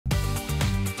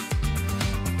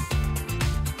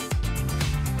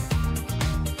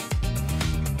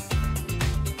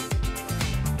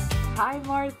Hi,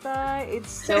 Martha. It's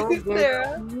so Hey, good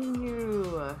Sarah. seeing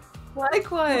you.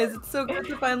 Likewise, it's so good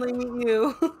to finally meet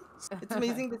you. It's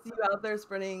amazing to see you out there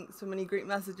spreading so many great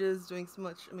messages, doing so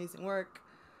much amazing work.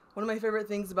 One of my favorite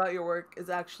things about your work is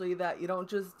actually that you don't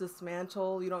just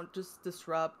dismantle, you don't just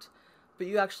disrupt, but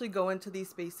you actually go into these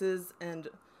spaces and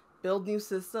build new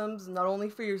systems, not only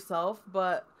for yourself,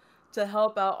 but to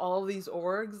help out all of these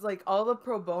orgs, like all the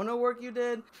pro bono work you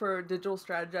did for digital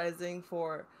strategizing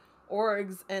for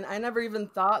orgs. And I never even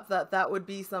thought that that would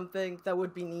be something that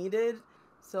would be needed.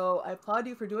 So I applaud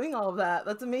you for doing all of that.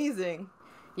 That's amazing.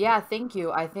 Yeah, thank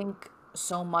you. I think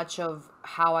so much of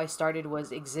how I started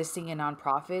was existing in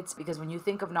nonprofits because when you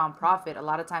think of nonprofit, a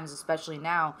lot of times, especially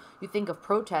now, you think of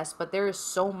protest, but there is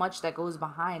so much that goes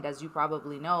behind, as you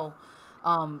probably know,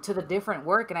 to the different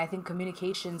work. And I think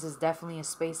communications is definitely a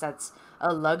space that's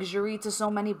a luxury to so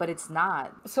many, but it's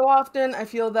not. So often I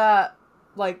feel that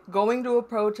like going to a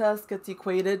protest gets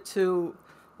equated to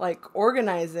like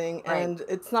organizing, Right. and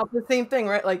it's not the same thing,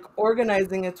 right? Like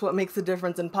organizing, it's what makes the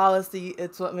difference in policy,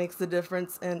 it's what makes the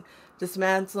difference in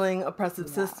dismantling oppressive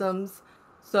Yeah. systems.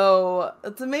 So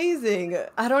it's amazing.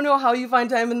 I don't know how you find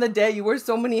time in the day. You wear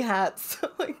so many hats.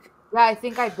 Like, Yeah, I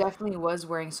think I definitely was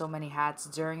wearing so many hats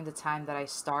during the time that I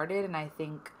started. And I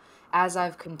think as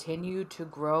I've continued to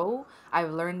grow,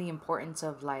 I've learned the importance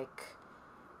of like,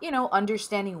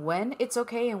 understanding when it's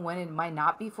okay and when it might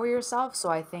not be for yourself. So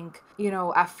I think,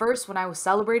 at first when I was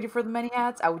celebrated for the many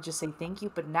hats, I would just say thank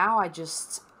you. But now I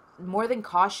just, more than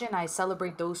caution, I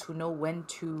celebrate those who know when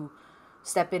to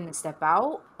step in and step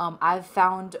out. I've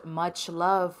found much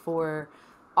love for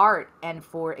art and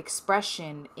for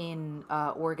expression in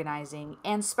organizing,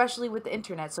 and especially with the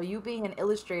internet. So you being an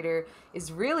illustrator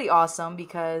is really awesome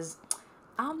because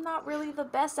I'm not really the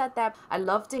best at that. I'd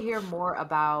love to hear more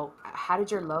about how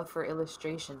did your love for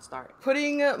illustration start?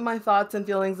 putting my thoughts and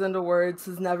feelings into words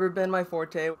has never been my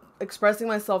forte. Expressing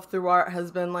myself through art has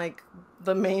been like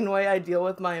the main way I deal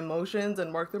with my emotions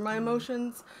and work through my Mm.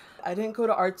 emotions. I didn't go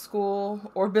to art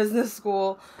school or business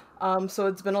school, so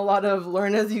it's been a lot of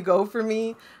learn as you go for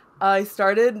me. I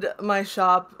started my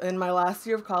shop in my last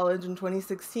year of college in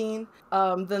 2016.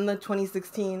 Then the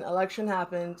 2016 election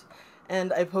happened,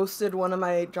 and I posted one of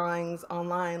my drawings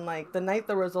online like the night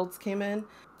the results came in.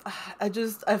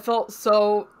 I felt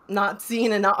so not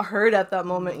seen and not heard at that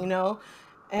moment, you Mm. know?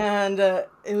 And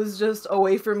it was just a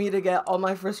way for me to get all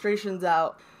my frustrations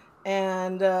out.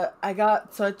 And I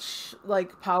got such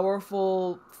like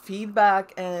powerful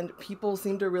feedback, and people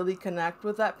seemed to really connect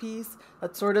with that piece.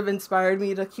 That sort of inspired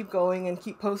me to keep going and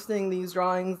keep posting these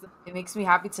drawings. It makes me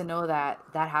happy to know that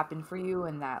that happened for you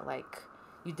and that like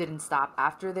you didn't stop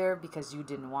after there because you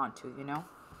didn't want to, you know?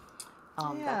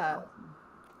 That's Yeah. awesome.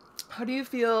 How do you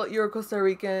feel your Costa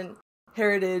Rican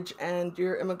heritage and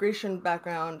your immigration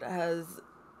background has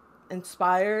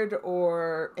inspired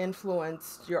or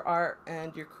influenced your art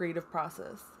and your creative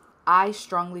process? I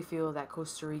strongly feel that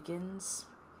Costa Ricans,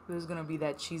 there's gonna be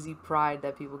that cheesy pride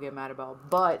that people get mad about,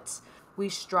 but we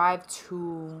strive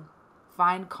to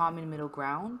find common middle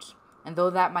ground. And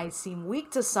though that might seem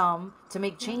weak to some, to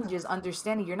make Yeah, changes,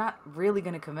 understanding you're not really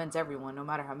gonna convince everyone, no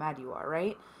matter how mad you are,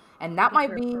 right? And that for might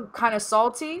sure. be kind of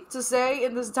salty to say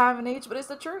in this time and age, but it's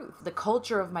the truth. The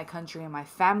culture of my country and my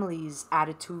family's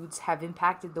attitudes have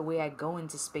impacted the way I go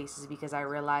into spaces because I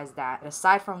realize that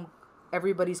aside from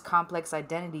everybody's complex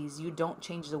identities, you don't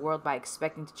change the world by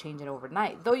expecting to change it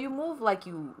overnight. Though you move like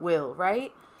you will,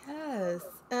 right? Yes.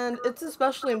 And it's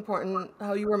especially important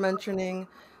how you were mentioning,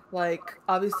 like,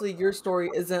 obviously your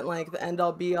story isn't like the end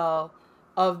all be all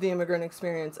of the immigrant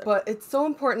experience, but it's so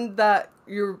important that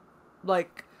you're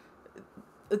like,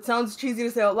 it sounds cheesy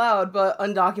to say out loud, but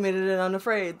undocumented and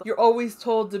unafraid. You're always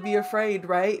told to be afraid,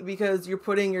 right? Because you're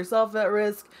putting yourself at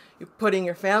risk, you're putting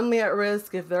your family at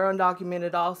risk if they're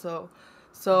undocumented also.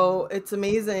 So Mm. it's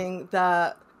amazing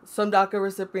that some DACA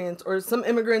recipients or some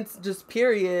immigrants just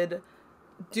period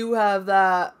do have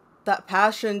that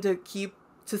passion to keep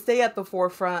to stay at the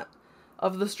forefront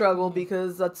of the struggle, Mhm.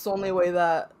 because that's the only way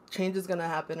that change is going to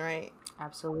happen, right?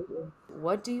 Absolutely.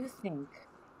 What do you think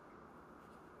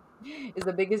is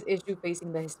the biggest issue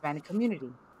facing the Hispanic community?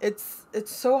 It's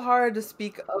so hard to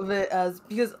speak of it as,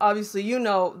 because obviously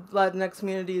Latinx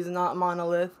community is not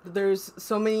monolith. There's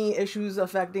so many issues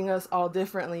affecting us all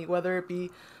differently, whether it be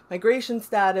migration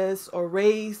status or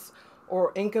race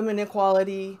or income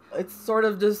inequality. It's sort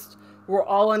of just we're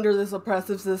all under this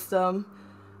oppressive system,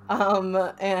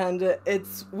 and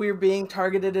we're being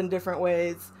targeted in different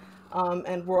ways,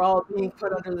 and we're all being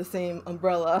put under the same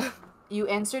umbrella. You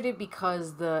answered it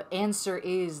because the answer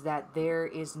is that there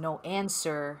is no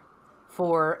answer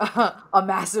for a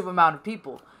massive amount of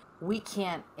people. We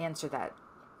can't answer that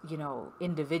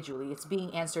individually. It's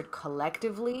being answered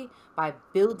collectively by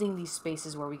building these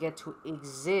spaces where we get to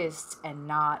exist and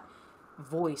not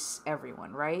voice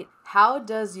everyone, right? How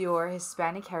does your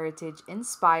Hispanic heritage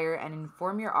inspire and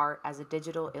inform your art as a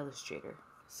digital illustrator?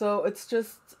 So it's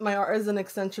just my art is an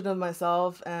extension of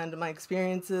myself and my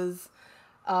experiences.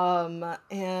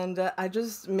 And I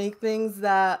just make things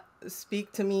that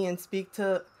speak to me and speak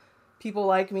to people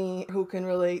like me who can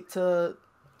relate to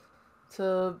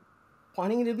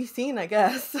wanting to be seen, I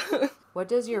guess. What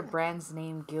does your brand's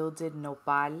name, Gilded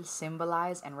Nopal,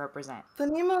 symbolize and represent? The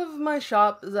name of my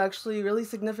shop is actually really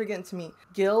significant to me.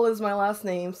 Gill is my last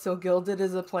name, so Gilded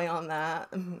is a play on that.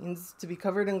 It means to be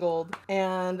covered in gold.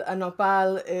 And a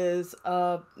nopal is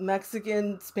a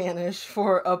Mexican Spanish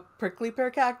for a prickly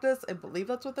pear cactus. I believe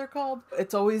that's what they're called.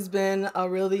 It's always been a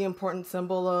really important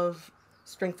symbol of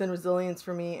strength and resilience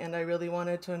for me, and I really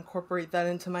wanted to incorporate that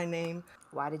into my name.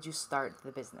 Why did you start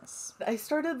the business? I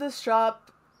started this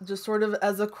shop just sort of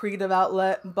as a creative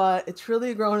outlet, but it's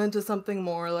really grown into something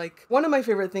more. Like, one of my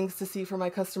favorite things to see from my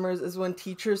customers is when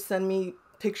teachers send me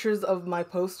pictures of my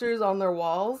posters on their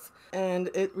walls,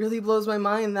 and it really blows my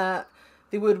mind that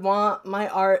they would want my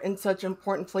art in such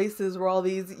important places where all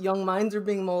these young minds are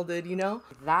being molded, you know?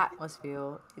 That must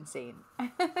feel insane.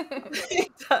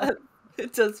 It does.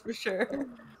 It does for sure.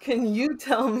 Can you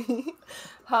tell me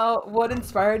what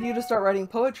inspired you to start writing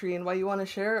poetry and why you want to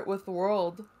share it with the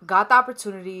world? Got the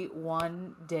opportunity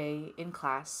one day in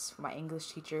class from my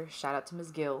English teacher, shout out to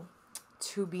Ms. Gill,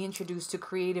 to be introduced to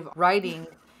creative writing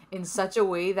in such a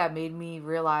way that made me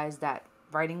realize that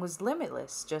writing was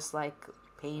limitless, just like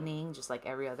painting, just like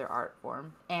every other art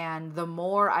form. And the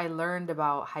more I learned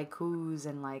about haikus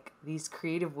and like these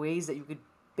creative ways that you could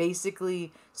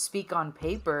basically speak on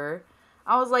paper,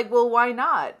 I was like, well, why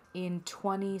not? In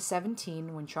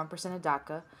 2017, when Trump presented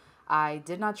DACA, I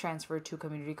did not transfer to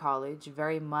community college,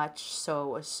 very much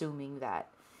so assuming that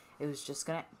it was just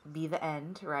going to be the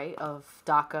end, right, of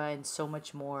DACA and so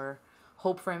much more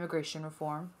hope for immigration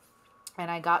reform. And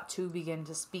I got to begin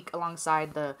to speak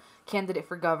alongside the candidate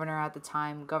for governor at the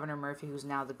time, Governor Murphy, who's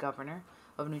now the governor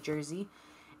of New Jersey.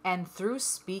 And through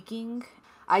speaking,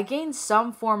 I gained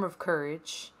some form of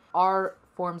courage. Our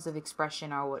forms of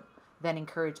expression are what then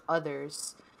encourage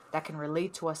others that can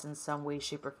relate to us in some way,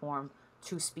 shape, or form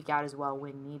to speak out as well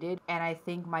when needed. And I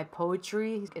think my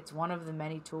poetry, it's one of the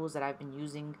many tools that I've been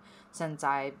using since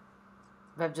I've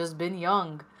just been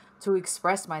young to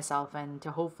express myself and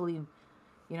to hopefully,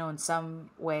 in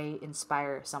some way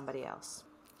inspire somebody else.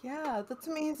 Yeah, that's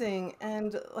amazing.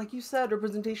 And like you said,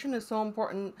 representation is so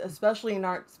important, especially in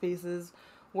art spaces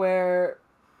where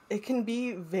it can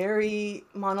be very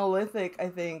monolithic, I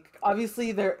think.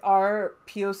 Obviously, there are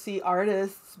POC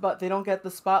artists, but they don't get the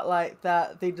spotlight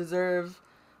that they deserve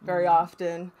very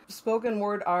often. Spoken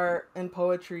word art and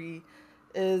poetry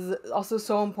is also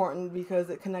so important because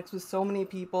it connects with so many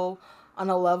people on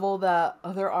a level that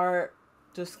other art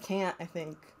just can't, I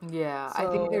think. Yeah, I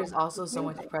think So, there's also so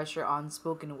much pressure on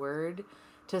spoken word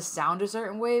to sound a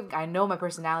certain way. I know my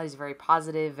personality is very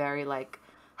positive, very like,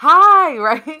 hi,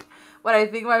 right? But I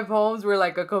think my poems were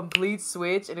like a complete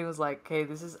switch, and it was like, okay,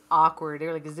 this is awkward. They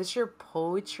were like, is this your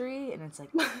poetry? And it's like,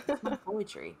 it's my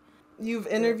poetry. you've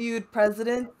Yeah. interviewed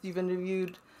presidents, you've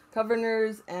interviewed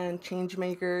governors and change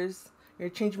makers. You're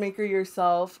a change maker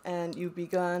yourself, and you've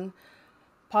begun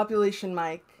Population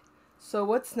Mike. So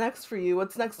what's next for you?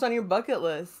 What's next on your bucket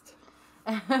list?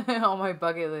 On my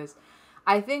bucket list.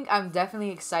 I think I'm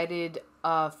definitely excited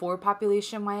for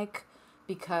Population Mike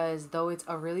because though it's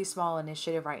a really small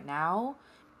initiative right now,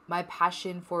 my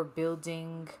passion for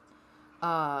building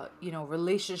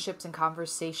relationships and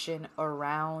conversation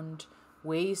around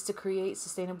ways to create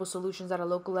sustainable solutions at a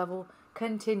local level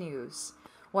continues.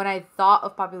 When I thought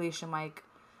of Population Mike,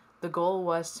 the goal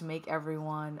was to make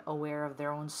everyone aware of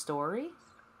their own story,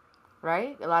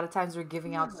 right? A lot of times we're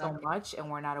giving out so much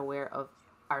and we're not aware of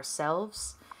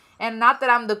ourselves. And not that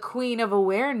I'm the queen of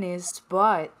awareness,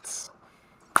 but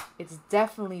it's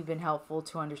definitely been helpful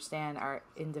to understand our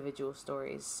individual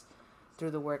stories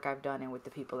through the work I've done and with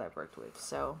the people I've worked with.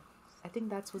 So I think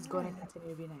that's what's going to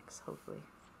continue to be next, hopefully.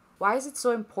 Why is it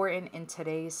so important in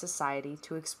today's society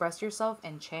to express yourself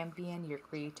and champion your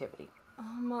creativity?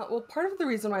 Well, part of the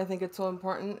reason why I think it's so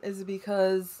important is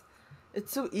because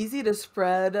it's so easy to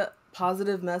spread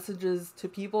positive messages to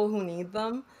people who need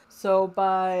them. So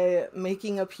by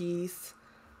making a piece,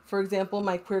 for example,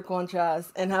 my queer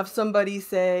conchas, and have somebody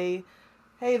say,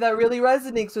 "Hey, that really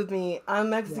resonates with me. I'm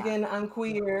Yeah. Mexican. I'm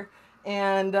queer,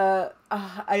 and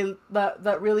I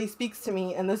that really speaks to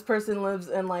me." And this person lives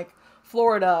in like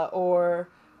Florida or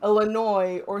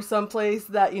Illinois or someplace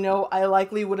that, you know, I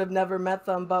likely would have never met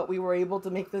them, but we were able to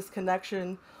make this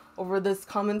connection over this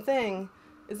common thing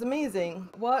is amazing.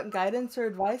 What guidance or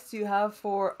advice do you have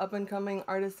for up and coming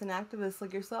artists and activists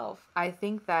like yourself? I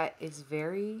think that is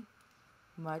very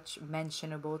much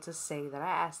mentionable to say that I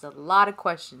asked a lot of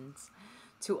questions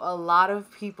to a lot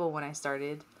of people when I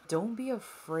started. Don't be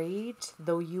afraid,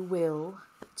 though you will,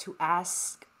 to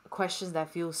ask questions that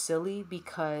feel silly,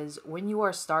 because when you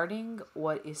are starting,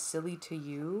 what is silly to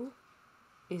you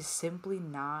is simply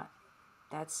not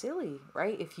that silly,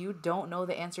 right? If you don't know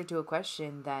the answer to a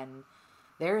question, then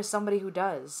there is somebody who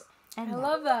does. I And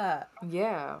love that.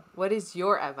 yeah, what is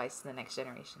your advice to the next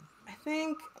generation? I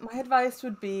think my advice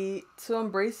would be to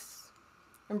embrace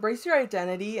your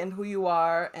identity and who you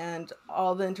are and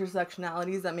all the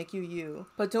intersectionalities that make you you.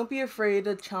 But don't be afraid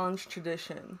to challenge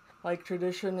tradition. Like,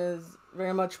 tradition is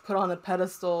very much put on a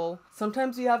pedestal.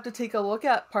 Sometimes you have to take a look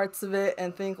at parts of it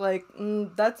and think like,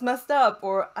 that's messed up,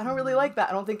 or I don't really like that.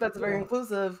 I don't think that's very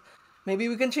inclusive. Maybe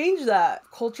we can change that.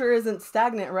 Culture isn't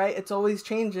stagnant, right? It's always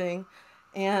changing.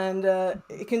 And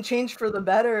it can change for the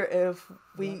better if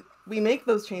we make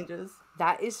those changes.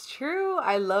 That is true.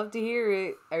 I love to hear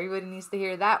it. Everybody needs to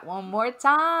hear that one more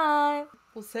time.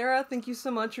 Well, Sarah, thank you so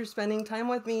much for spending time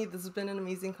with me. This has been an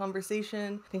amazing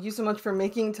conversation. Thank you so much for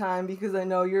making time, because I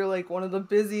know you're like one of the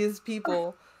busiest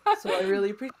people. So I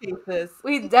really appreciate this.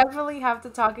 We definitely have to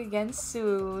talk again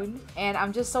soon. And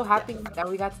I'm just so happy that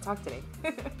we got to talk today.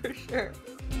 For sure.